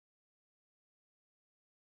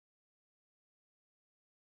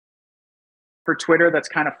for Twitter that's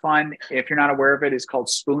kind of fun, if you're not aware of it, is called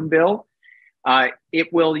Spoonbill.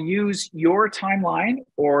 It will use your timeline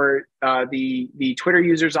or the Twitter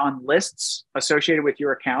users on lists associated with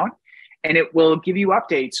your account, and it will give you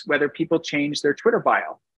updates whether people change their Twitter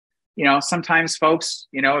bio. You know, sometimes folks,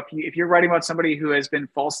 you know, if you're writing about somebody who has been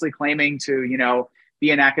falsely claiming to, you know,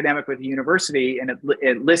 be an academic with a university, and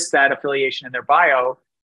it lists that affiliation in their bio,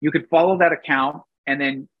 you could follow that account and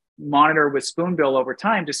then monitor with Spoonbill over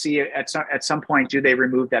time to see at some point, do they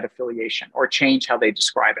remove that affiliation or change how they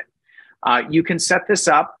describe it. You can set this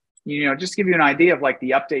up, you know, just to give you an idea of like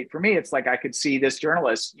the update for me. It's like I could see this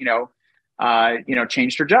journalist,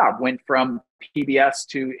 changed her job, went from PBS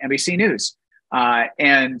to NBC News.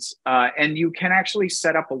 And you can actually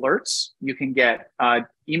set up alerts. You can get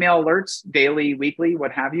email alerts daily, weekly,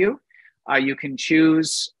 what have you. You can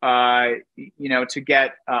choose, to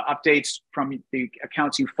get updates from the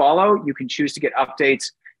accounts you follow. You can choose to get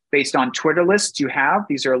updates based on Twitter lists you have.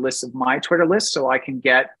 These are lists of my Twitter lists, so I can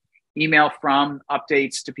get email from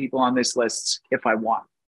updates to people on these lists if I want.